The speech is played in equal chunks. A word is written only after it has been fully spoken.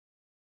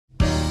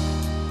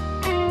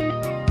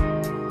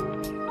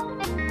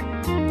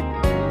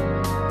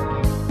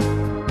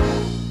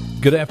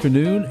Good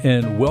afternoon,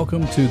 and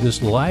welcome to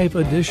this live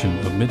edition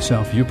of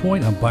Mid-South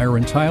Viewpoint. I'm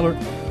Byron Tyler.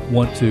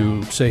 Want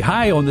to say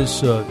hi on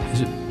this,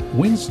 is it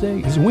Wednesday?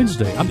 It's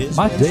Wednesday.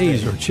 My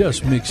days are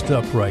just mixed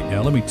up right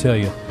now, let me tell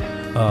you.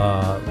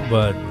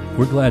 But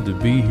we're glad to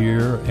be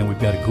here, and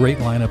we've got a great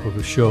lineup of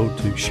a show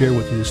to share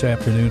with you this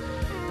afternoon.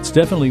 It's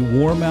definitely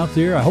warm out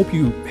there. I hope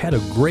you had a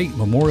great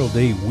Memorial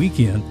Day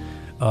weekend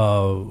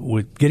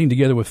with getting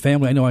together with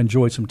family. I know I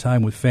enjoyed some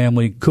time with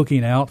family,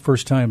 cooking out.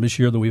 First time this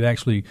year that we've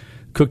actually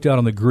cooked out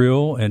on the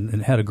grill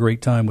and had a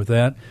great time with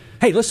that.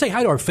 Hey, let's say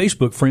hi to our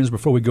Facebook friends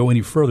before we go any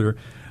further.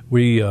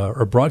 We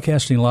are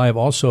broadcasting live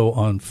also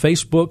on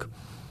Facebook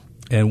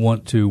and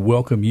want to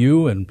welcome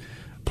you. And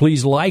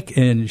please like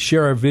and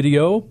share our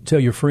video.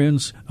 Tell your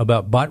friends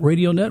about Bott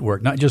Radio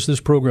Network, not just this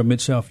program,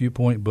 Mid-South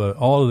Viewpoint, but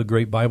all of the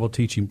great Bible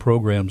teaching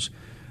programs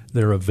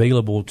that are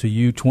available to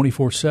you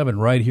 24/7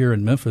 right here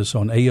in Memphis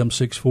on AM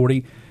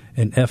 640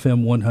 and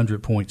FM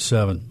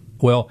 100.7.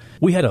 Well,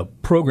 we had a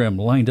program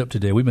lined up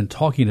today. We've been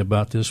talking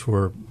about this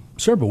for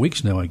several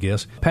weeks now, I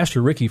guess.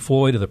 Pastor Ricky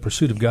Floyd of the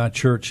Pursuit of God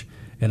Church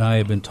and I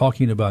have been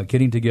talking about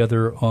getting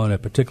together on a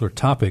particular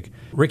topic.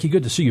 Ricky,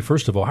 good to see you,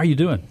 first of all. How are you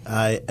doing?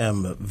 I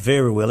am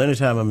very well.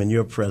 Anytime I'm in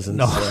your presence,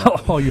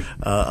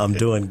 I'm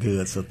doing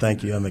good. So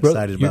thank you. I'm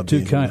excited about being here.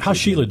 You're too kind. How's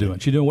Sheila doing?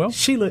 She doing well?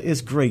 Sheila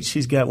is great.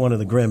 She's got one of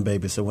the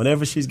grandbabies. So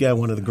whenever she's got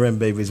one of the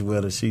grandbabies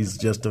with her, she's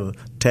just a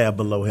tab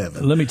below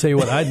heaven. Let me tell you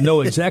what, I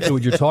know exactly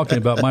what you're talking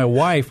about. My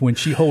wife, when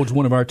she holds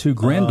one of our two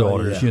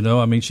granddaughters, you know,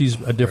 I mean, she's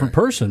a different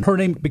person. Her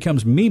name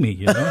becomes Mimi,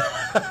 you know.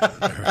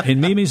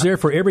 And Mimi's there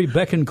for every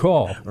beck and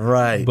call.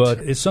 Right. But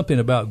it's something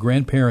about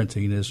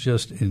grandparenting is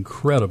just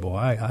incredible.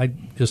 I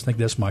just think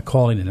that's my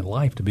calling in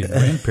life, to be a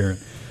grandparent.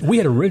 We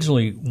had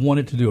originally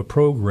wanted to do a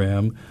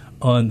program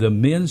on the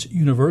men's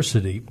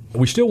university.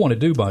 We still want to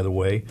do, by the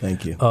way.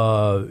 Thank you.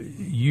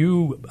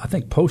 You, I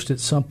think, posted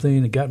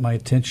something that got my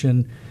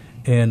attention,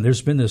 and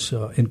there's been this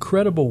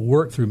incredible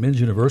work through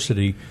Men's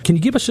University. Can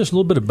you give us just a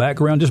little bit of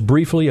background, just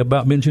briefly,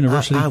 about Men's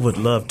University? I would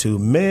love to.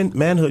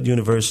 Manhood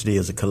University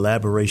is a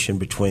collaboration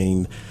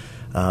between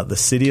the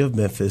city of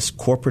Memphis,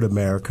 corporate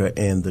America,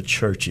 and the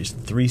churches.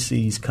 3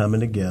 C's coming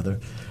together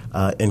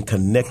and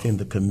connecting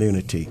the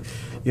community.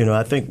 You know,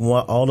 I think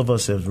all of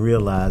us have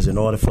realized in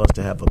order for us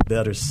to have a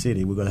better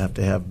city, we're going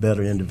to have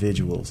better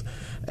individuals.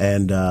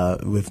 And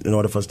in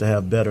order for us to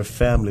have better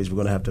families,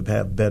 we're going to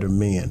have better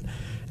men.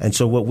 And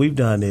so what we've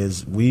done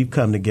is we've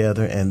come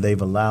together, and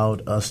they've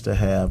allowed us to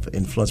have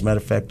influence. Matter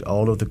of fact,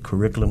 all of the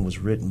curriculum was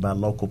written by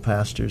local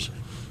pastors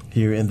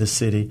here in the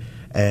city.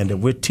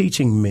 And we're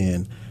teaching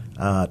men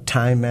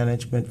time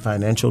management,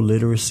 financial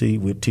literacy.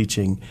 We're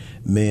teaching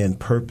men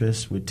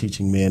purpose. We're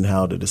teaching men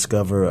how to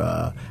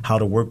discover how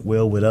to work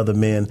well with other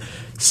men.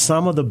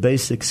 Some of the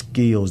basic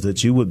skills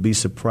that you would be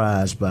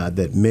surprised by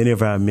that many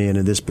of our men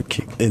in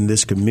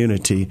this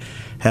community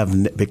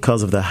have,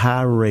 because of the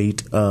high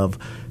rate of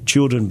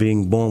children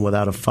being born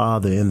without a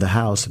father in the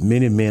house.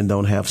 Many men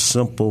don't have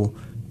simple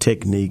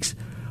techniques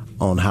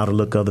on how to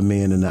look other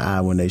men in the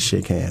eye when they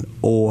shake hands,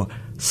 or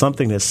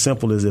something as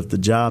simple as if the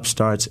job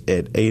starts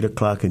at 8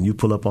 o'clock and you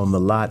pull up on the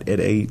lot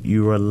at 8,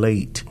 you are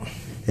late,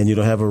 and you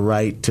don't have a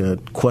right to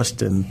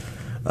question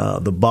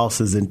the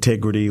boss's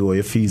integrity or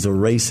if he's a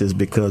racist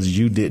because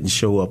you didn't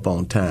show up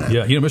on time.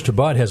 Yeah, you know, Mr.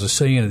 Bott has a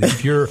saying that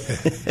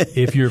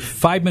if you're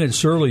 5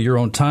 minutes early, you're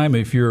on time.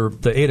 If you're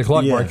the 8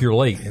 o'clock mark, you're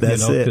late.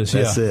 That's it.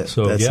 That's it.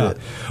 So that's it.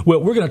 Well,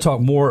 we're going to talk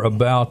more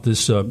about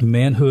this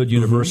Manhood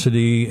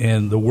University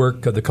and the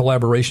work, the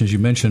collaborations you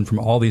mentioned from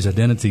all these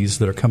identities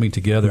that are coming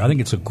together. I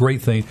think it's a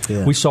great thing.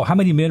 Yeah. We saw how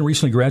many men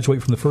recently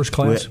graduate from the first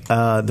class?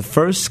 The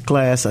first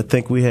class, I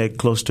think we had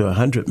close to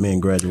 100 men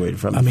graduated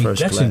from the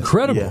first class. That's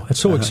incredible. Yeah. That's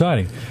so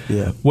exciting.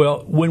 Yeah.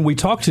 Well, when we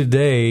talked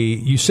today,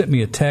 you sent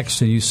me a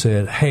text and you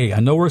said, hey, I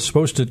know we're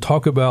supposed to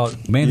talk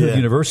about Manhood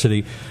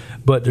University,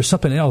 but there's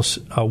something else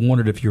I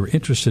wondered if you were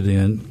interested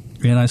in.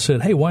 And I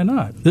said, hey, why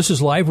not? This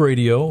is live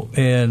radio,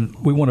 and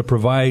we want to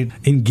provide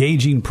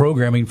engaging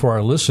programming for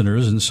our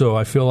listeners, and so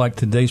I feel like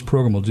today's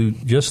program will do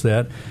just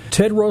that.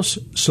 Tedros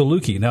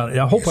Saluki. Now,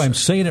 I hope I'm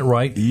saying it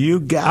right. You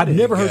got it. I've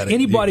never heard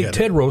anybody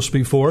Tedros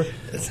before.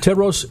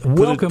 Tedros,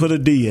 welcome. Put a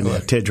D in there,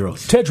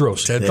 Tedros.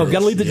 Tedros. Oh, got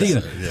to leave the D in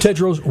there. Yes.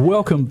 Tedros,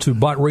 welcome to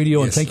Bott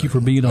Radio, and thank you for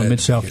being on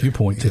Mid-South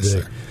Viewpoint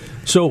today.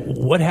 So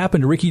what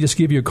happened? Did Ricky just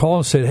give you a call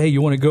and said, hey,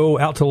 you want to go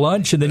out to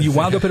lunch? And then you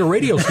wound up at a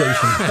radio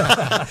station.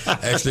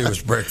 Actually, it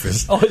was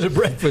breakfast. Oh, it was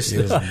breakfast.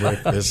 It was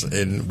breakfast.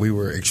 And we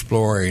were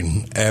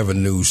exploring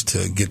avenues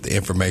to get the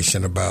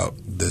information about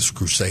this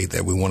crusade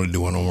that we want to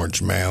do on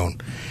Orange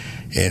Mound.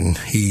 And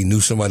he knew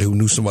somebody who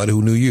knew somebody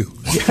who knew you.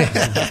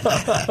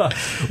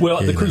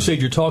 Well, the crusade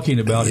you're talking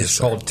about is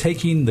called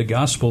Taking the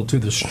Gospel to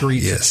the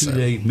Streets, a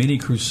 2-day mini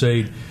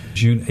crusade,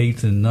 June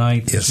 8th and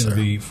 9th. It's going to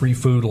be free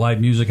food,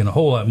 live music, and a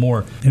whole lot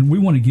more. And we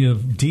want to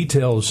give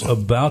details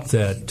about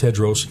that,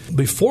 Tedros.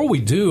 Before we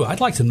do,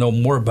 I'd like to know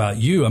more about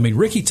you. I mean,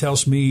 Ricky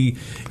tells me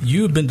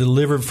you've been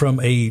delivered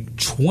from a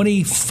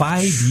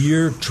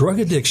 25-year drug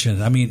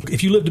addiction. I mean,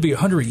 if you live to be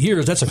 100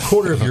 years, that's a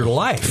quarter of your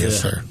life.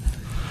 Yes, sir.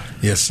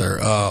 Yes, sir.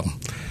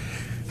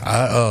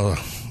 I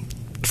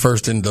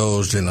first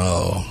indulged in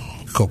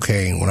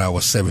cocaine when I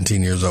was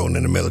 17 years old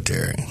in the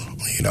military.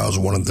 I was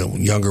one of the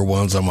younger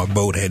ones on my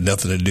boat, had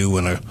nothing to do,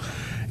 and a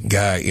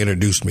guy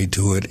introduced me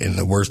to it, and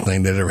the worst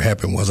thing that ever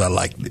happened was I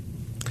liked it.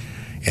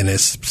 And it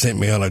sent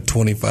me on a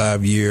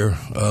 25-year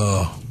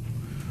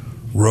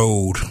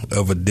road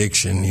of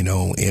addiction,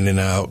 in and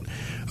out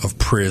of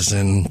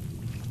prison,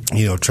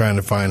 trying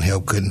to find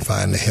help, couldn't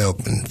find the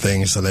help and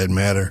things of that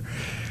matter.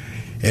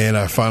 And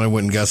I finally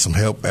went and got some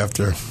help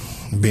after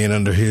being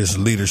under his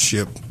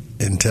leadership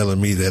and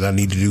telling me that I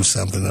need to do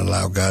something and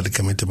allow God to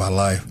come into my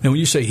life. And when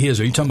you say his,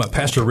 are you talking about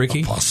Pastor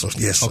Ricky? Apostle,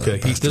 yes, sir. Okay,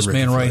 Pastor this Ricky,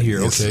 man right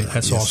here. Yes, okay, sir.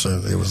 that's yes,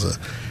 awesome. Sir. There was a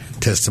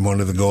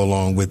testimony to go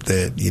along with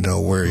that,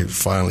 where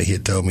he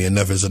told me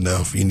enough is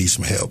enough. You need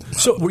some help.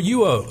 So were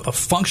you a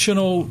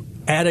functional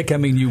addict? I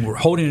mean, you were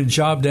holding a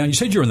job down. You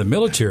said you were in the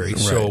military.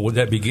 Right. So when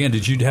that began,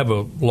 did you have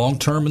a long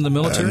term in the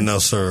military? No,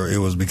 sir. It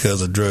was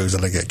because of drugs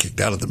that I got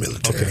kicked out of the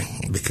military.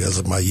 Okay. Because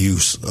of my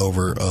use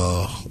over,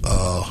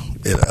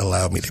 it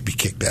allowed me to be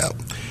kicked out.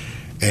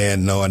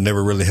 And no, I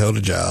never really held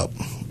a job.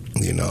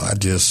 I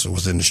just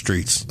was in the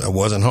streets. I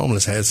wasn't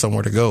homeless, had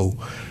somewhere to go.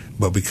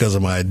 But because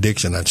of my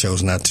addiction, I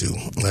chose not to.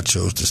 I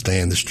chose to stay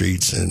in the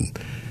streets and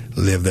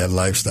live that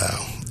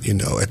lifestyle.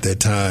 At that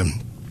time,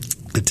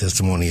 the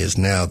testimony is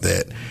now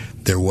that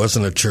there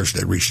wasn't a church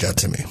that reached out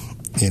to me,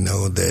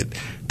 that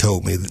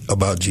told me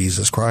about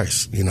Jesus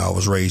Christ. I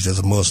was raised as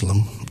a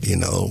Muslim,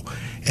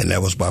 and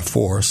that was by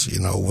force,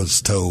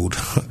 was told,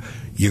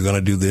 you're going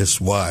to do this.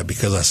 Why?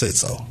 Because I said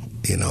so,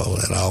 and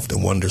I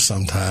often wonder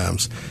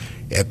sometimes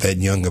at that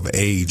young of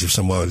age, if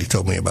somebody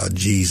told me about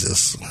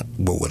Jesus,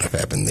 what would have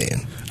happened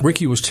then?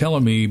 Ricky was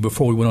telling me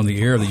before we went on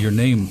the air that your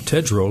name,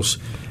 Tedros,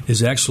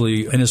 is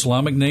actually an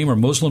Islamic name or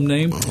Muslim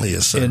name.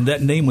 Yes, sir. And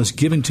that name was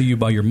given to you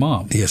by your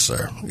mom. Yes,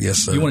 sir. Yes,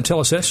 sir. You want to tell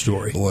us that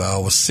story? Well, I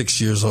was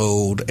 6 years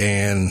old,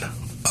 and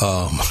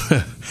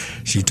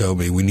she told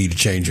me, we need to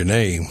change your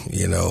name,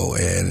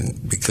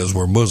 and because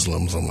we're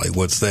Muslims. I'm like,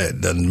 what's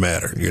that? Doesn't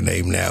matter. Your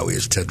name now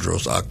is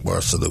Tedros Akbar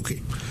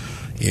Saluki.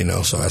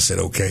 So I said,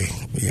 okay,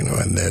 and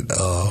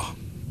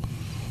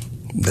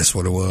that's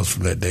what it was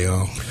from that day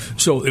on.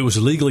 So it was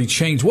legally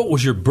changed. What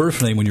was your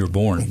birth name when you were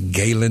born?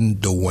 Galen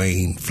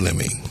Dwayne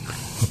Fleming.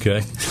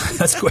 Okay.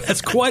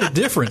 That's quite a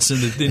difference in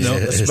the,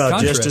 it's about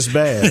contrast. Just as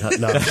bad.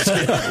 No.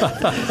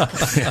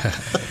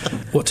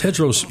 Well,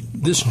 Tedros,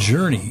 this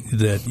journey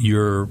that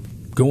you're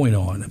going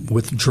on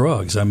with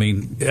drugs, I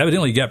mean,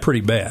 evidently got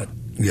pretty bad.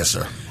 Yes,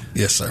 sir.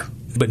 Yes, sir.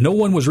 But no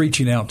one was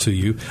reaching out to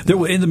you.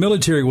 In the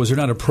military, was there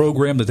not a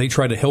program that they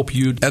tried to help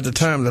you? At the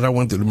time that I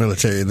went through the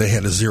military, they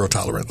had a zero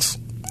tolerance.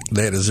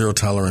 They had a zero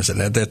tolerance, and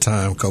at that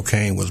time,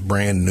 cocaine was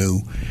brand new,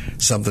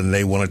 something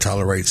they want to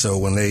tolerate. So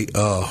when they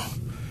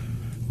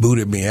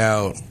booted me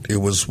out, it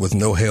was with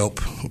no help,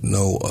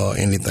 no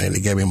anything. They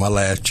gave me my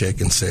last check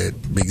and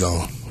said, be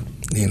gone.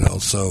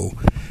 So...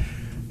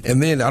 And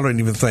then I don't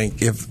even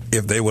think if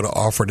they would have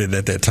offered it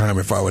at that time,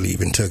 if I would have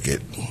even took it.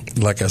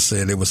 Like I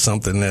said, it was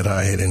something that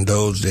I had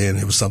indulged in.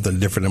 It was something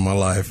different in my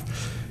life,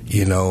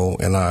 and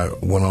I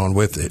went on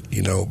with it.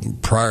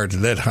 Prior to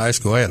that, high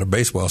school, I had a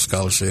baseball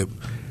scholarship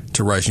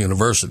to Rice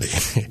University.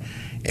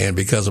 And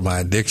because of my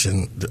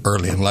addiction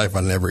early in life,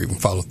 I never even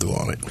followed through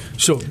on it.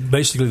 So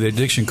basically the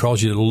addiction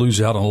caused you to lose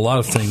out on a lot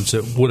of things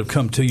that would have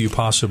come to you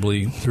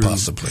possibly through.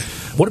 Possibly.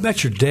 What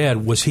about your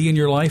dad? Was he in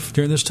your life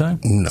during this time?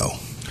 No.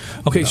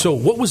 Okay, no. So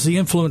what was the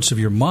influence of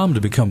your mom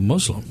to become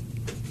Muslim?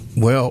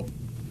 Well,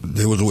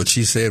 it was what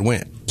she said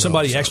went.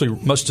 Somebody actually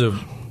must have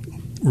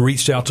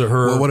reached out to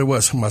her. Well, what it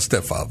was, my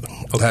stepfather.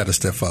 Okay. I had a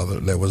stepfather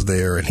that was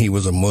there, and he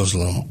was a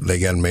Muslim. They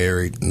got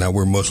married. Now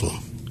we're Muslim.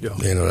 Yeah.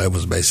 That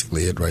was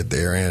basically it right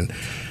there. And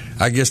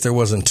I guess there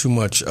wasn't too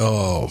much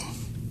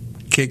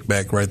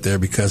kickback right there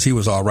because he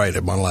was all right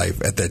in my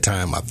life at that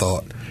time, I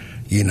thought.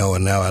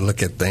 And now I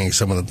look at things,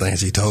 some of the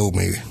things he told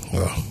me,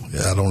 well,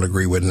 I don't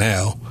agree with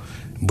now.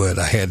 But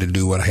I had to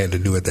do what I had to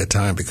do at that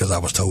time because I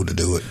was told to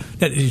do it.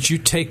 Now, did you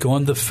take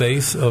on the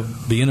faith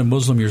of being a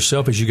Muslim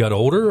yourself as you got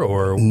older?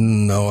 Or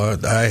no,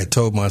 I had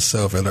told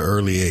myself at an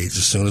early age,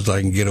 as soon as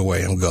I can get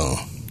away, I'm gone.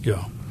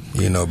 Yeah.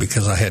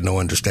 Because I had no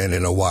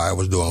understanding of why I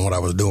was doing what I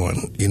was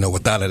doing.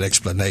 Without an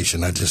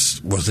explanation, I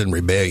just was in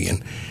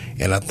rebellion.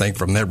 And I think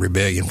from that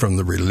rebellion, from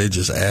the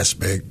religious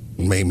aspect,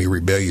 made me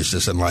rebellious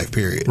just in life,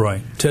 period.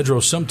 Right.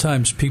 Tedros,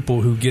 sometimes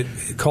people who get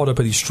caught up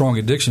in these strong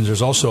addictions,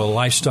 there's also a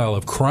lifestyle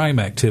of crime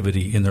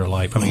activity in their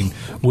life. I mean,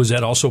 was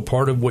that also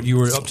part of what you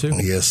were up to?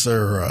 Yes,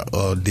 sir.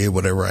 I did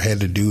whatever I had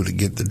to do to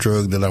get the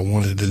drug that I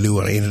wanted to do.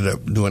 I ended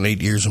up doing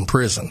 8 years in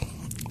prison.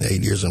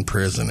 8 years in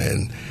prison.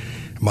 And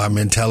my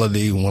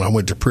mentality when I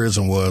went to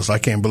prison was, I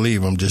can't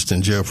believe I'm just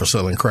in jail for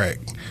selling crack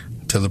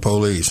to the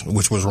police,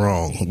 which was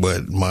wrong.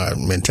 But my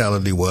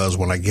mentality was,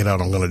 when I get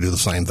out, I'm going to do the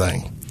same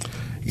thing.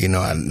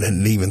 I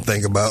didn't even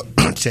think about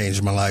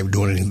changing my life,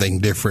 doing anything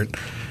different.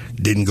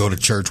 Didn't go to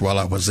church while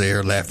I was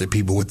there, laughed at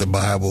people with the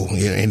Bible,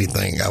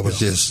 anything. I was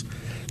just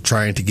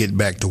trying to get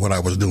back to what I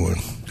was doing.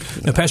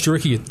 Now, Pastor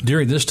Ricky,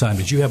 during this time,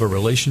 did you have a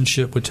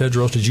relationship with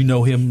Tedros? Did you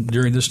know him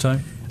during this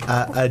time?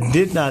 I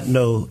did not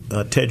know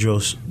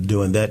Tedros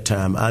during that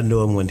time. I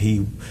knew him when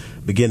he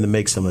began to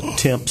make some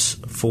attempts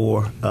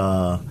for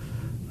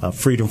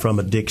freedom from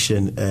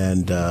addiction,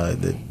 and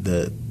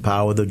the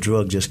power of the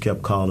drug just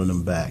kept calling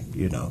him back.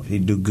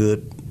 He'd do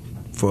good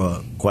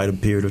for quite a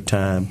period of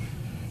time,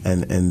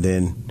 and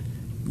then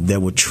there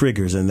were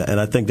triggers, and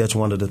I think that's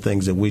one of the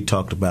things that we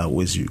talked about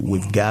was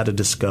we've got to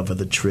discover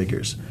the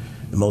triggers.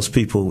 Most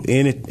people,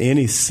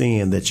 any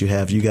sin that you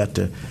have, you got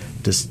to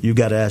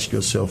ask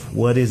yourself,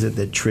 what is it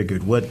that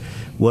triggered? What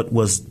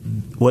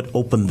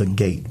opened the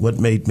gate? What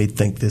made me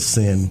think this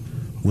sin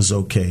was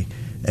okay?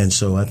 And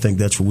so I think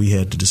that's what we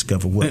had to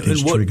discover, what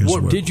these triggers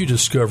were. What did you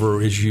discover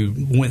as you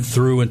went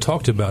through and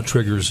talked about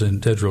triggers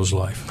in Tedrow's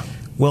life?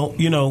 Well,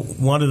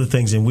 one of the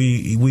things, and we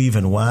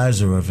even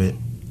wiser of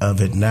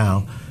it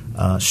now,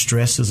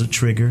 stress is a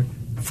trigger.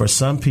 For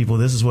some people,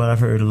 this is what I've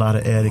heard a lot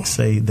of addicts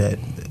say, that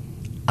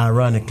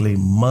ironically,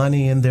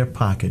 money in their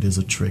pocket is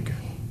a trigger.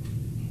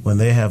 When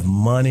they have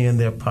money in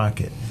their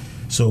pocket.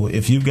 So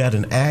if you've got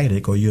an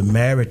addict or you're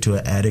married to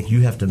an addict,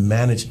 you have to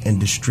manage and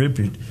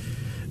distribute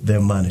their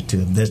money to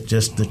them. That's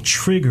just the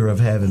trigger of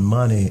having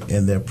money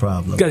in their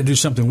problem. You've got to do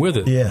something with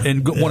it,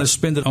 and want to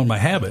spend it on my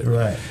habit.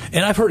 Right.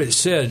 And I've heard it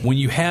said, when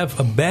you have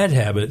a bad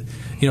habit,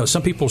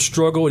 some people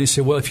struggle, and you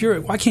say, well,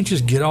 why can't you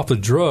just get off the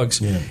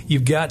drugs? Yeah.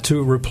 You've got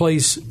to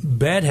replace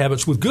bad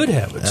habits with good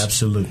habits.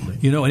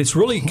 Absolutely. And it's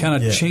really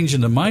kind of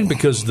changing the mind,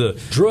 because the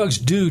drugs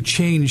do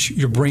change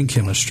your brain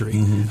chemistry.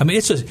 Mm-hmm. I mean,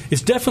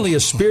 it's definitely a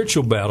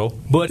spiritual battle,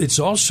 but it's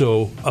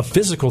also a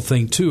physical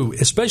thing too,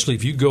 especially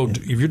if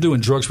you're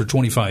doing drugs for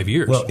 25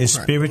 years. Well, it's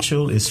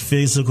spiritual, it's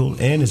physical,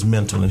 and it's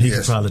mental, and he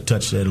can probably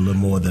touch that a little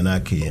more than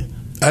I can.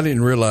 I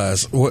didn't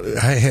realize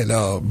I had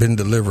been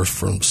delivered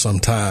from some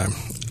time,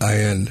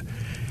 and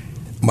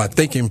my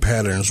thinking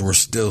patterns were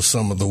still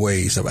some of the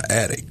ways of an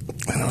addict.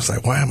 And I was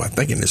like, why am I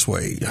thinking this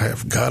way? I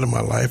have God in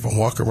my life. I'm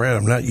walking around.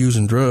 I'm not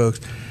using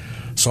drugs.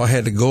 So I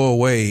had to go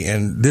away.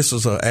 And this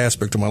was an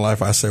aspect of my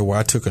life, I say, where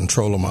I took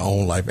control of my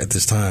own life at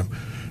this time.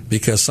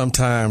 Because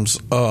sometimes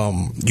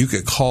you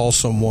could call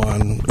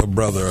someone, a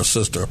brother, a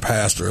sister, a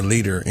pastor, a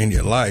leader in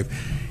your life,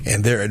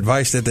 and their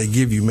advice that they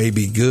give you may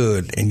be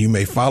good, and you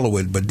may follow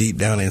it, but deep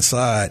down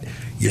inside,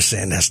 you're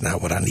saying that's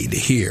not what I need to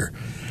hear.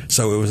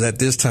 So it was at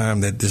this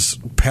time that this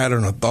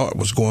pattern of thought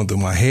was going through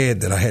my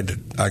head that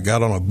I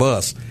got on a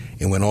bus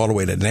and went all the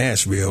way to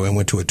Nashville and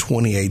went to a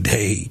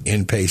 28-day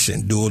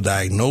inpatient dual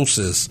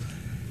diagnosis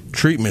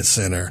treatment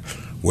center,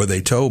 where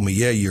they told me,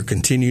 you're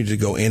continuing to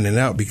go in and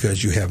out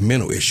because you have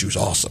mental issues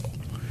also.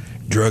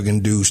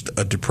 Drug-induced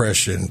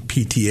depression,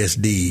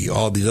 PTSD,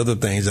 all these other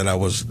things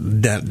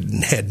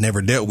that had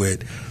never dealt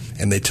with.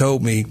 And they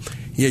told me,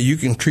 you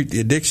can treat the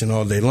addiction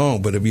all day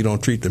long, but if you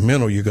don't treat the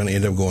mental, you're going to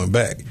end up going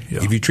back.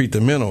 Yeah. If you treat the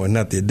mental and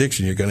not the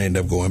addiction, you're going to end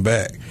up going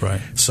back.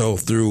 Right. So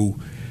through,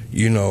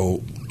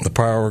 the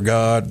power of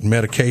God,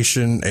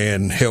 medication,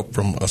 and help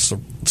from a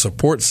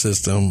support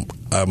system,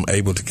 I'm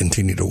able to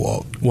continue to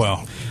walk.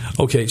 Wow.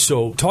 Okay,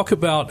 so talk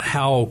about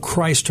how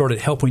Christ started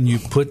helping you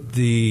put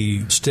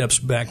the steps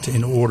back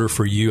in order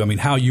for you. I mean,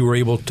 how you were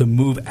able to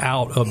move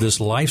out of this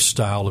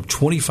lifestyle of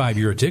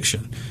 25-year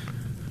addiction.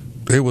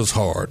 It was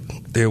hard.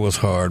 It was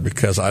hard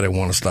because I didn't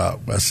want to stop.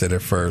 I said it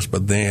first.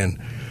 But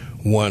then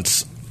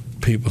once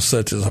people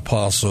such as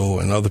Apostle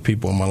and other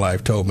people in my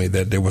life told me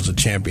that there was a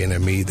champion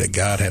in me, that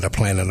God had a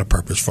plan and a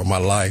purpose for my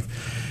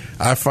life,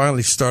 I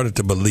finally started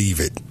to believe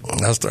it.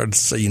 I started to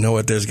say, you know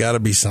what, there's got to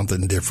be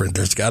something different.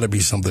 There's got to be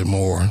something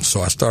more.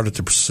 So I started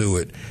to pursue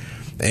it.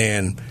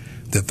 And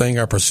the thing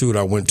I pursued,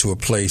 I went to a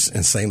place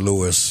in St.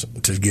 Louis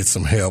to get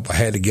some help. I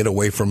had to get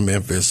away from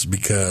Memphis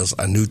because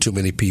I knew too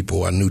many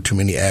people. I knew too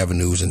many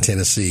avenues in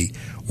Tennessee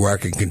where I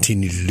could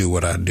continue to do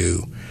what I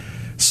do.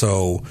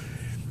 So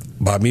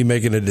by me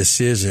making a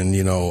decision,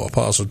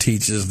 Apostle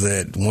teaches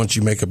that once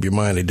you make up your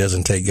mind, it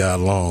doesn't take God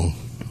long.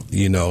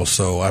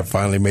 So I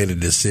finally made a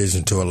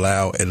decision to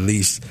allow at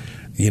least,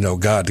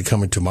 God to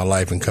come into my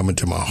life and come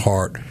into my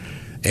heart,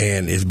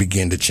 and it's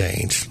began to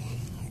change.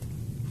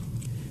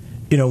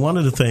 One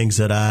of the things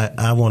that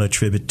I want to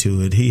attribute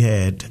to it, he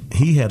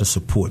had a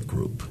support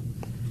group.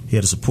 He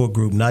had a support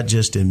group, not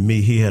just in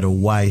me. He had a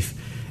wife,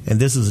 and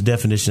this is a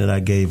definition that I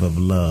gave of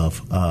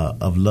love.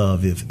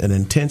 If an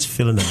intense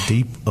feeling of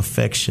deep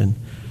affection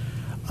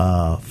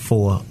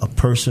for a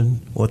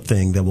person or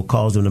thing that will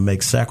cause them to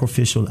make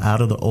sacrificial, out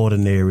of the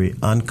ordinary,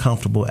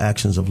 uncomfortable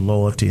actions of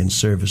loyalty and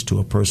service to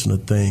a person or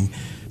thing,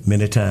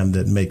 many times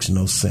that makes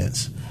no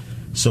sense.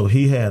 So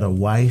he had a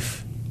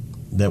wife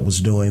that was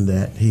doing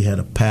that. He had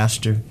a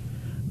pastor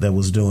that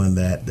was doing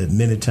that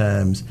many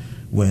times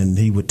when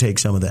he would take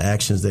some of the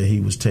actions that he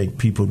would take,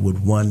 people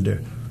would wonder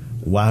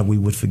why we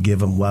would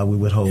forgive him, why we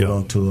would hold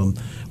on to him,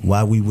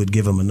 why we would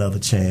give him another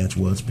chance.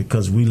 Was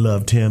because we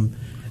loved him.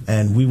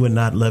 And we were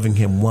not loving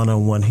him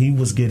one-on-one. He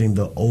was getting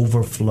the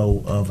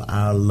overflow of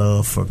our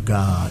love for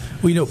God.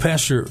 Well,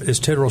 Pastor,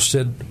 as Tedrow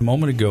said a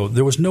moment ago,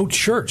 there was no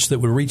church that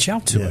would reach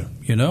out to him,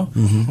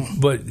 Mm-hmm.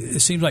 But it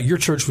seems like your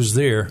church was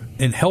there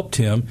and helped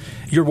him.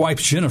 Your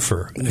wife,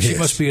 Jennifer, she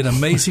must be an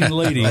amazing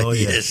lady. Oh,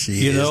 yes,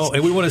 she is.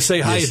 And we want to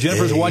say hi.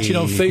 Jennifer's watching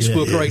on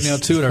Facebook right now,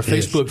 too, and our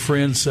Facebook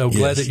friends. So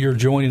glad that you're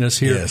joining us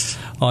here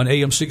on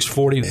AM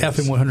 640 and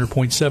FM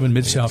 100.7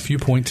 Mid-South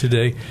Viewpoint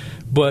today.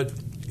 But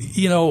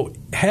you know,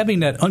 having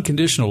that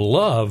unconditional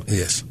love.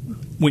 Yes.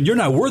 When you're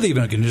not worthy of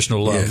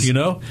unconditional love, Yes. you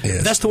know,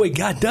 Yes. that's the way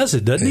God does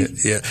it, doesn't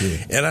He? Yeah.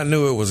 And I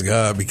knew it was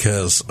God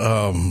because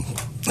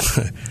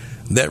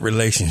that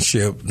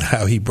relationship,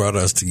 how He brought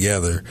us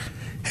together,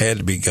 had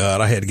to be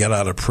God. I had got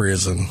out of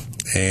prison,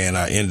 and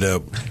I ended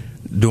up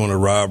doing a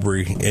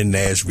robbery in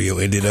Nashville,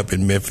 ended up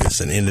in Memphis,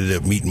 and ended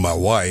up meeting my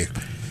wife.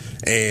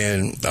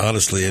 And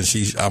honestly,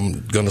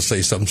 I'm going to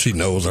say something she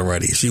knows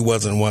already. She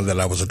wasn't one that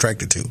I was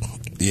attracted to.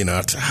 You know,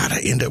 I said, how'd I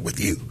end up with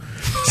you?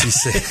 She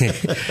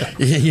said,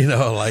 you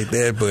know, like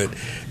that. But,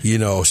 you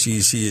know, she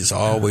has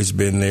always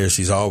been there.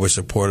 She's always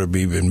supported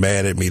me, been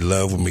mad at me,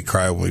 loved with me,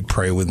 cried with me,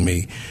 prayed with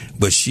me.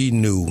 But she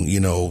knew, you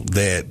know,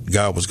 that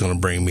God was going to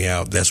bring me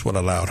out. That's what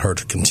allowed her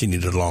to continue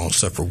to long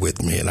suffer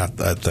with me. And I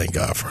thank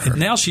God for her. And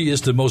now she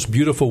is the most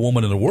beautiful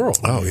woman in the world.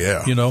 Oh,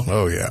 yeah. You know?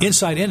 Oh, yeah.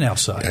 Inside and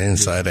outside.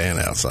 Inside and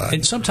outside.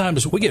 And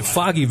sometimes we get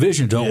foggy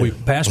vision, don't we,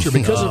 Pastor?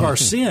 Because of our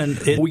sin,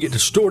 we get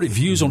distorted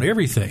views on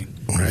everything.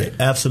 Right.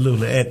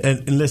 Absolutely.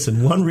 And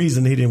listen, one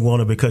reason he didn't want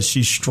her because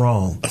she's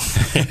strong.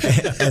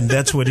 And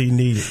that's what he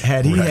needed.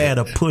 Had he had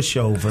a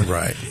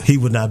pushover, he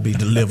would not be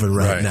delivered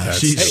right now.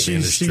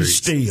 She's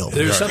steel.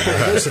 There's something.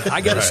 Listen,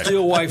 I got a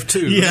steel wife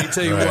too. Let me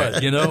tell you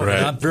what, you know, and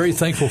I'm very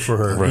thankful for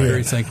her.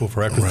 Very thankful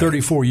for her. After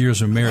 34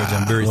 years of marriage,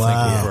 I'm very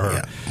thankful for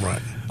her.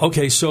 Right.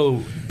 Okay,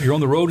 so you're on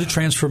the road to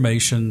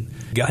transformation.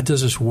 God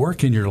does this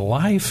work in your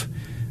life.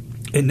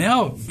 And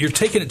now you're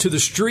taking it to the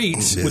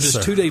streets with this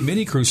 2-day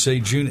mini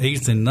crusade, June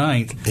 8th and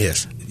 9th.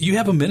 Yes. You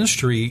have a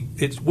ministry.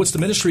 What's the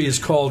ministry is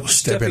called?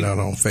 Stepping Out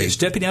on Faith.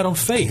 Stepping Out on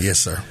Faith. Yes,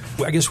 sir.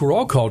 I guess we're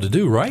all called to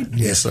do, right?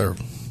 Yes, sir.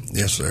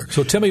 Yes, sir.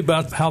 So tell me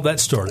about how that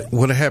started.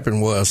 What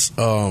happened was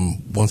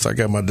once I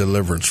got my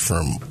deliverance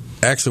from,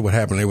 actually what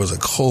happened, it was a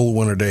cold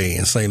winter day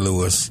in St.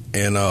 Louis,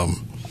 and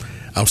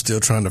I'm still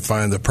trying to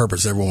find the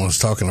purpose everyone's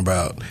talking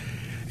about.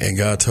 And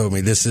God told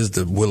me, this is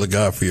the will of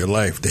God for your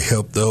life, to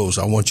help those.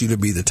 I want you to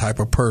be the type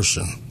of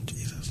person,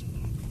 Jesus,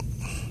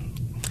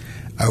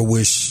 I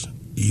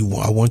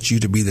want you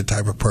to be the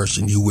type of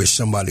person you wish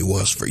somebody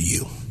was for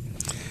you.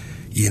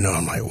 You know,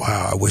 I'm like,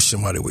 wow, I wish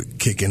somebody would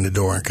kick in the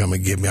door and come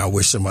and get me. I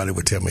wish somebody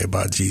would tell me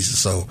about Jesus.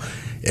 So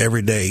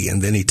every day,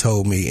 and then he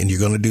told me, and you're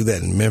going to do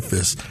that in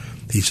Memphis.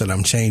 He said,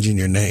 I'm changing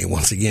your name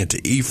once again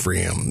to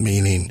Ephraim,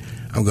 meaning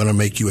I'm going to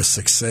make you a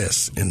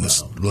success in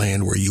this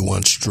land where you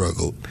once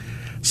struggled.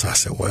 So I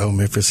said, well,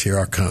 Memphis, here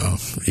I come,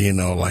 you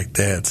know, like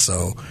that.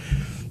 So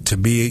to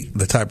be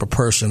the type of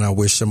person I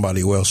wish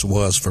somebody else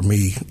was for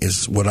me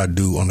is what I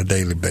do on a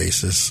daily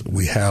basis.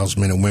 We house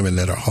men and women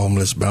that are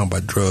homeless, bound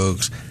by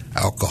drugs,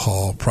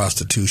 alcohol,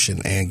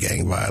 prostitution, and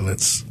gang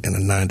violence in a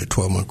 9 to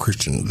 12 month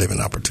Christian living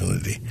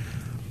opportunity.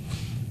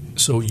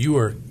 So you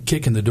are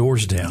kicking the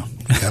doors down.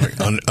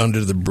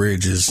 Under the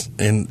bridges,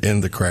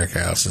 in the crack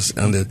houses,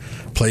 under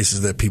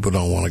places that people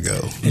don't want to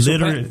go.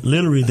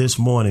 Literally this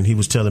morning, he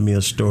was telling me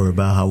a story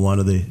about how one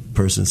of the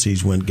persons he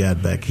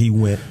got back. He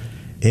went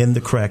in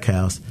the crack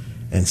house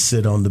and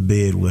sit on the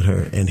bed with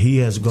her. And he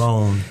has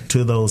gone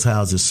to those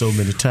houses so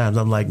many times.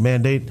 I'm like,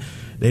 man, they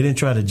didn't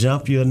try to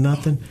jump you or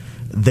nothing.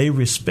 They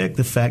respect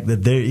the fact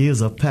that there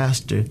is a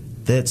pastor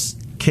that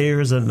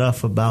cares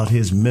enough about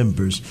his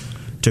members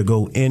to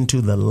go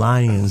into the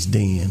lion's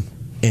den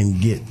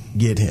and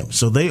get him.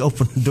 So they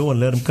open the door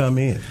and let him come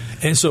in.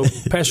 And so,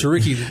 Pastor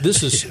Ricky,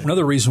 this is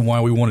another reason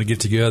why we want to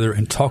get together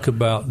and talk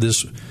about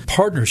this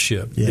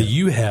partnership that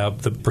you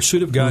have, the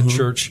Pursuit of God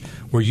Church,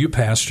 where you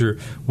pastor,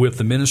 with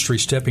the ministry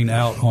Stepping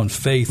Out on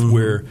Faith,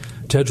 where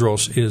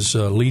Tedros is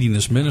leading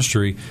this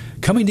ministry,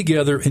 coming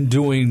together and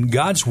doing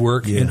God's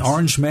work in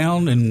Orange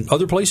Mound and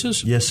other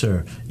places? Yes,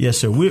 sir. Yes,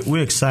 sir.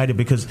 We're excited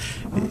because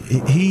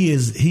he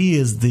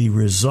is the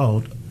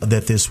result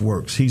that this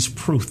works. He's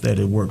proof that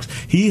it works.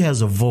 He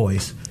has a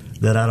voice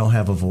that I don't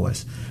have a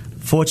voice.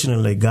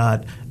 Fortunately,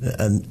 God,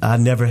 I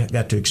never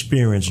got to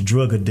experience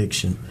drug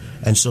addiction.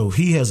 And so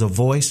he has a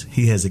voice,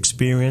 he has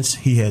experience,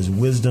 he has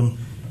wisdom,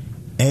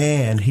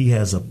 and he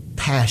has a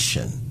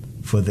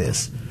passion for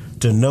this.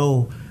 To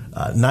know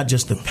not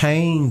just the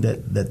pain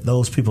that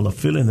those people are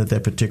feeling at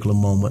that particular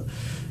moment,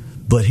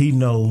 but he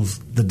knows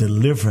the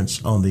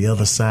deliverance on the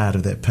other side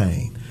of that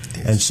pain.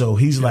 And so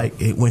he's like,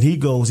 when he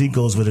goes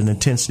with an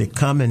intensity,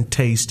 come and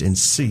taste and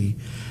see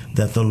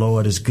that the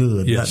Lord is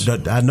good. Yes.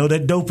 I know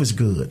that dope is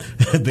good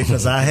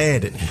because I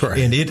had it,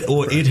 and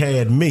it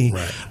had me.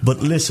 Right. But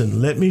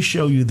listen, let me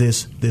show you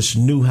this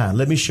new high.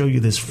 Let me show you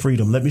this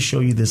freedom. Let me show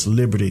you this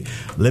liberty.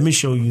 Let me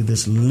show you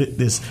this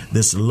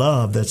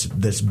love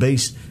that's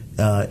based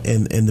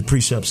in the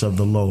precepts of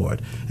the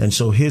Lord. And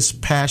so his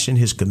passion,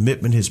 his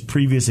commitment, his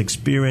previous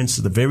experience,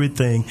 the very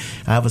thing,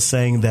 I have a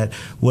saying that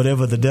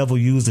whatever the devil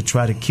used to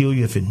try to kill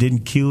you, if it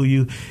didn't kill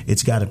you,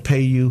 it's got to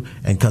pay you,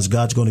 and because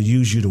God's going to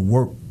use you to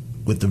work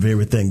with the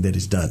very thing that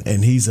he's done.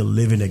 And he's a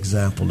living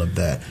example of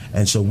that.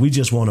 And so we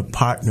just want to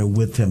partner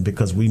with him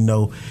because we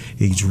know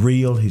he's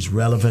real, he's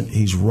relevant,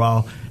 he's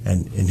raw,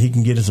 and he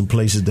can get in some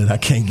places that I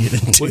can't get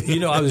into.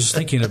 Well, I was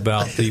thinking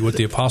about what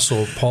the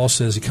Apostle Paul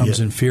says. He comes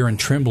in fear and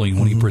trembling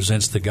when he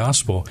presents the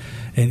gospel.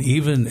 And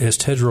even as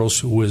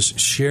Tedros was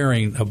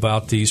sharing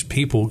about these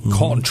people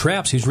caught in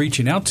traps he's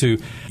reaching out to,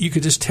 you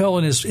could just tell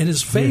in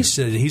his face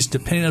that he's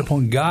dependent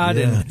upon God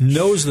and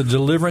knows the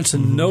deliverance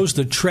and knows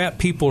the trap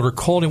people are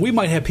caught in. We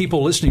might have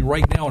people listening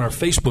right now on our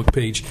Facebook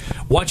page,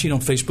 watching on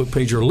Facebook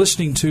page, or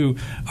listening to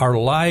our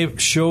live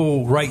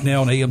show right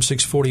now on AM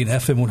 640 and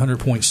FM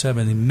 100.7.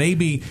 And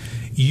maybe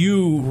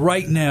you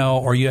right now,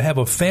 or you have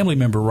a family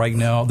member right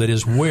now that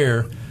is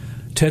where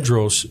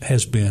Tedros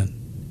has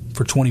been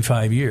for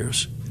 25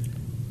 years.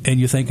 And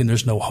you're thinking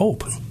there's no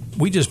hope.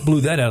 We just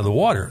blew that out of the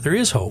water. There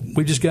is hope.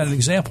 We just got an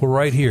example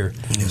right here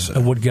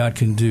of what God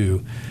can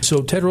do. So,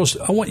 Tedros,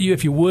 I want you,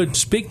 if you would,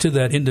 speak to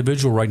that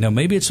individual right now.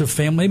 Maybe it's a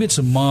family, maybe it's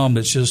a mom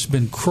that's just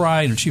been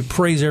crying and she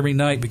prays every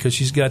night because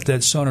she's got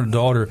that son or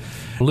daughter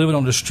living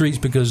on the streets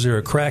because they're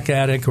a crack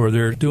addict or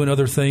they're doing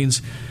other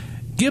things.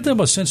 Give them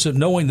a sense of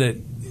knowing that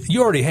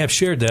you already have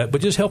shared that,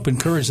 but just help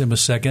encourage them a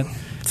second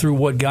through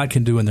what God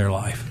can do in their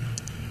life.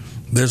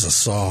 There's a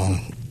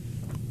song,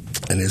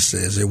 and it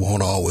says, "It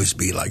won't always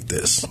be like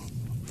this."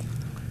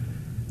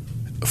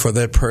 For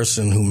that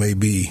person who may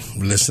be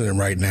listening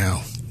right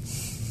now,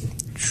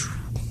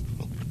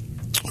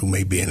 who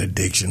may be in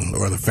addiction,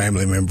 or the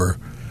family member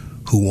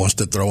who wants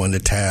to throw in the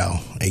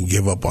towel and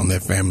give up on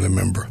that family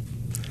member,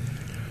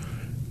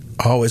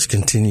 always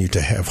continue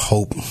to have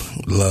hope,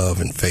 love,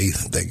 and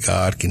faith that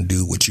God can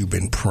do what you've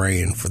been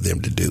praying for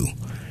them to do.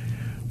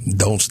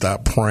 Don't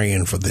stop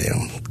praying for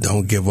them.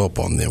 Don't give up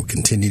on them.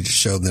 Continue to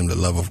show them the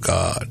love of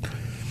God.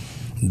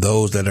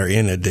 Those that are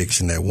in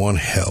addiction that want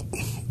help,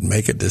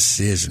 make a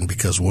decision,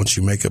 because once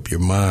you make up your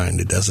mind,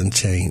 it doesn't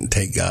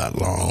take God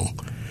long.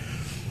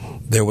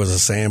 There was a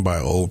saying by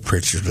an old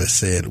preacher that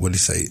said, what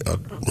did he say?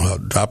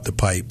 Drop the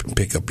pipe and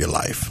pick up your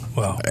life.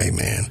 Wow.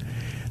 Amen.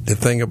 The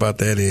thing about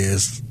that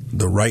is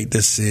the right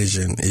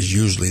decision is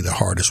usually the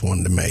hardest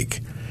one to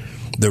make.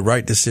 The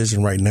right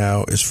decision right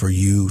now is for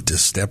you to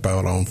step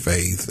out on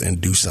faith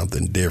and do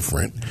something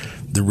different.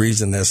 The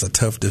reason that's a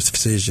tough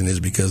decision is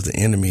because the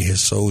enemy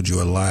has sold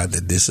you a lie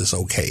that this is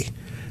okay,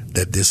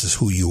 that this is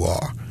who you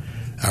are.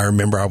 I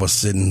remember I was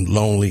sitting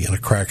lonely in a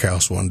crack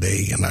house one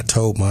day, and I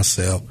told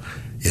myself,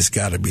 it's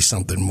got to be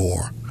something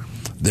more.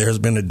 There's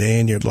been a day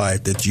in your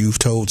life that you've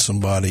told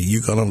somebody,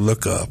 you're going to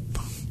look up,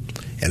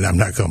 and I'm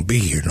not going to be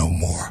here no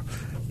more.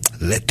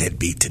 Let that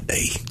be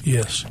today.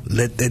 Yes.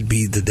 Let that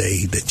be the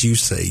day that you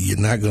say, you're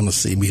not going to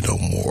see me no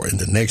more, and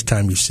the next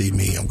time you see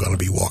me, I'm going to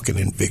be walking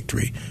in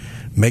victory.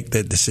 Make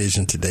that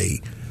decision today.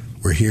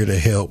 We're here to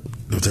help.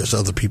 If there's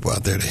other people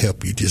out there to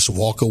help you, just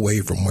walk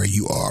away from where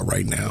you are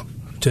right now.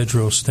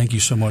 Tedros, thank you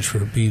so much for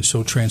being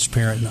so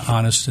transparent and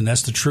honest, and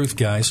that's the truth,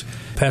 guys.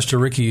 Pastor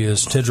Ricky,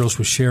 as Tedros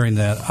was sharing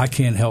that, I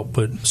can't help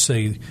but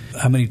say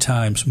how many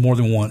times, more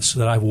than once,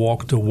 that I've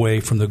walked away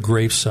from the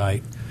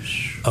gravesite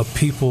of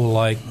people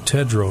like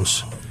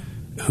Tedros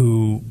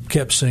who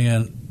kept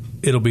saying,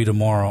 it'll be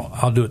tomorrow,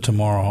 I'll do it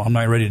tomorrow, I'm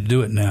not ready to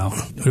do it now.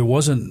 There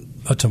wasn't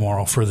a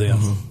tomorrow for them.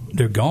 Mm-hmm.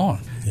 They're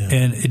gone. Yeah.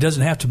 And it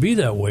doesn't have to be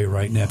that way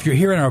right now. If you're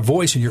hearing our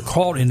voice and you're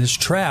caught in this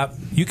trap,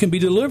 you can be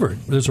delivered.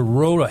 There's a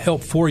road of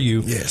help for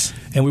you. Yes.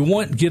 And we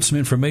want to give some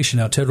information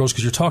out, Tedros,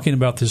 because you're talking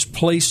about this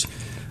place,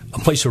 a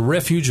place of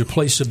refuge, a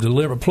place of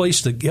deliver, a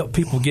place to help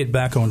people get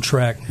back on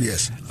track.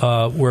 Yes.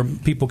 Where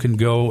people can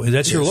go. And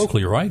that's here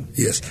locally, right?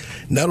 Yes.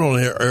 Not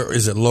only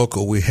is it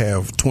local, we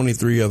have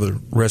 23 other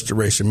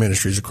restoration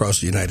ministries across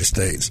the United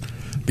States,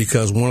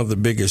 because one of the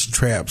biggest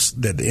traps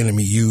that the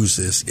enemy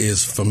uses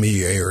is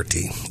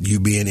familiarity, you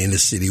being in the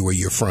city where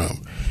you're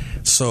from.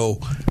 So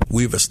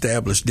we've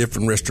established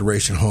different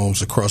restoration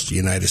homes across the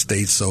United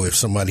States. So if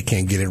somebody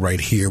can't get it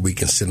right here, we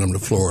can send them to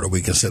Florida.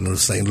 We can send them to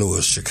St.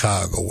 Louis,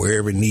 Chicago,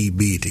 wherever need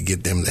be to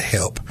get them the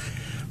help.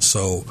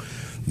 So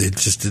the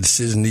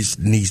decision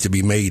needs to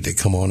be made to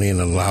come on in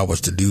and allow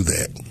us to do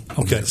that.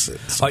 Okay.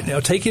 All right,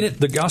 now taking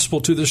the gospel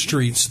to the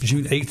streets,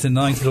 June 8th and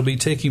 9th, it'll be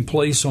taking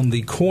place on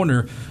the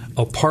corner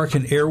of Park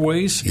and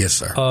Airways. Yes,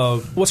 sir.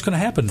 What's going to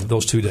happen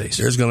those 2 days?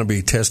 There's going to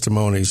be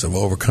testimonies of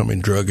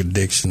overcoming drug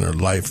addiction or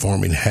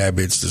life-forming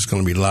habits. There's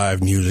going to be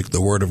live music.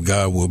 The Word of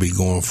God will be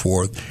going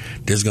forth.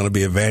 There's going to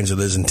be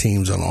evangelism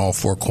teams on all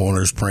four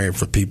corners praying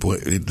for people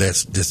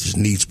that just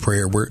needs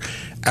prayer. We're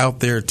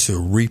out there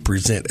to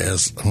represent,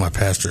 as my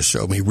pastor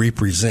showed me,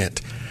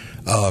 represent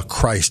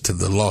Christ to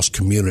the lost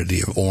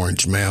community of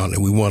Orange Mound,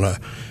 and we want to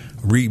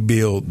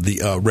rebuild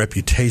the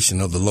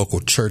reputation of the local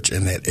church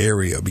in that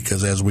area,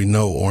 because as we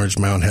know, Orange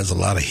Mound has a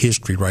lot of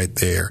history right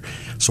there.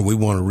 So we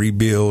want to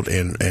rebuild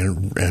and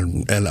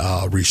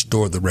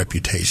restore the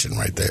reputation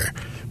right there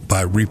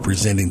by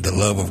representing the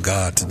love of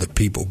God to the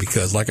people,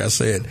 because like I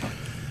said,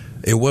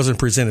 it wasn't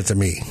presented to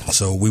me.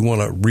 So we want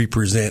to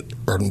represent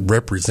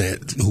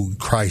who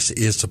Christ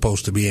is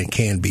supposed to be and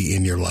can be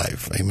in your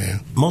life.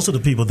 Amen. Most of the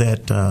people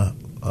that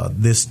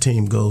this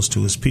team goes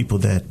to is people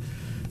that,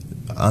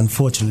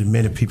 unfortunately,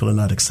 many people are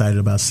not excited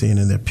about seeing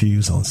in their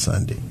pews on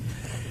Sunday.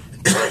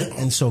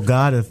 And so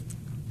God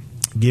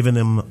giving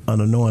them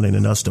an anointing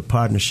and us to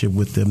partnership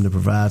with them to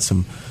provide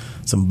some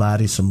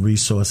bodies, some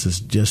resources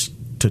just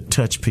to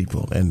touch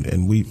people.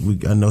 And we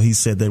I know he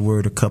said that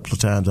word a couple of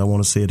times. I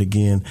want to say it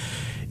again.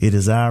 It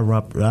is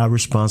our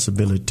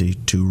responsibility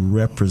to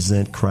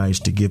represent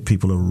Christ, to give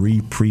people a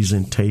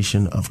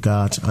representation of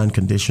God's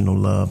unconditional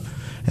love.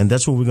 And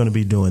that's what we're going to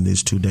be doing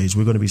these 2 days.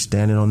 We're going to be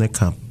standing on their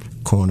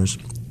corners,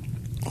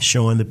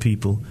 showing the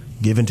people,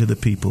 giving to the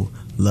people,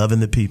 loving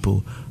the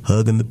people,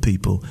 hugging the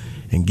people,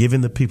 and giving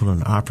the people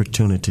an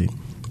opportunity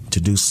to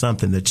do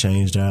something that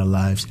changed our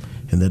lives,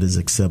 and that is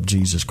accept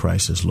Jesus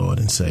Christ as Lord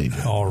and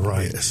Savior. All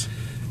right. Yes.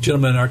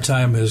 Gentlemen, our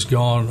time has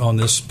gone on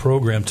this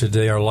program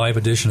today, our live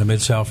edition of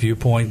Mid-South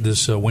Viewpoint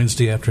this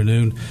Wednesday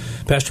afternoon.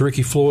 Pastor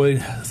Ricky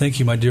Floyd, thank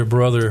you, my dear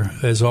brother,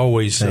 as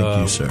always. Thank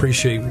you, sir.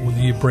 Appreciate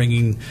you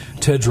bringing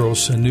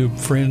Tedros, a new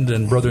friend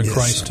and brother in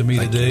Christ, to me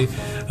today.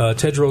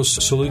 Tedros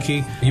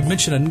Saluki, you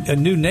mentioned a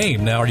new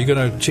name now. Are you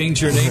going to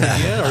change your name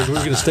again, or are we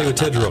going to stay with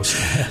Tedros?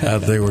 I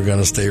think we're going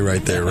to stay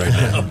right there right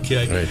now.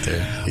 Okay. Right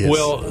there. Yes.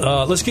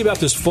 Well, let's give out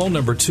this phone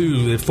number,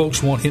 too, if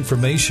folks want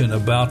information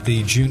about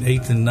the June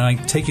 8th and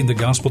 9th Taking the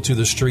Gospel to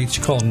the Streets.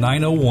 Call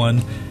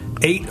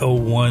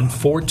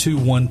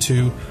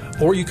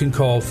 901-801-4212, or you can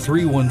call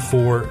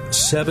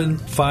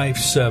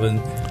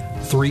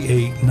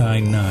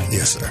 314-757-3899.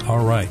 Yes, sir.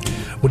 All right.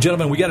 Well,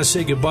 gentlemen, we got to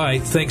say goodbye.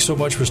 Thanks so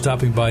much for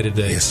stopping by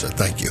today. Yes, sir.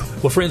 Thank you.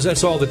 Well, friends,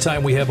 that's all the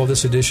time we have on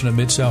this edition of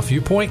Mid-South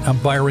Viewpoint. I'm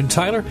Byron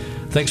Tyler.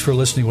 Thanks for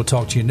listening. We'll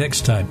talk to you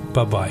next time.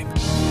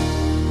 Bye-bye.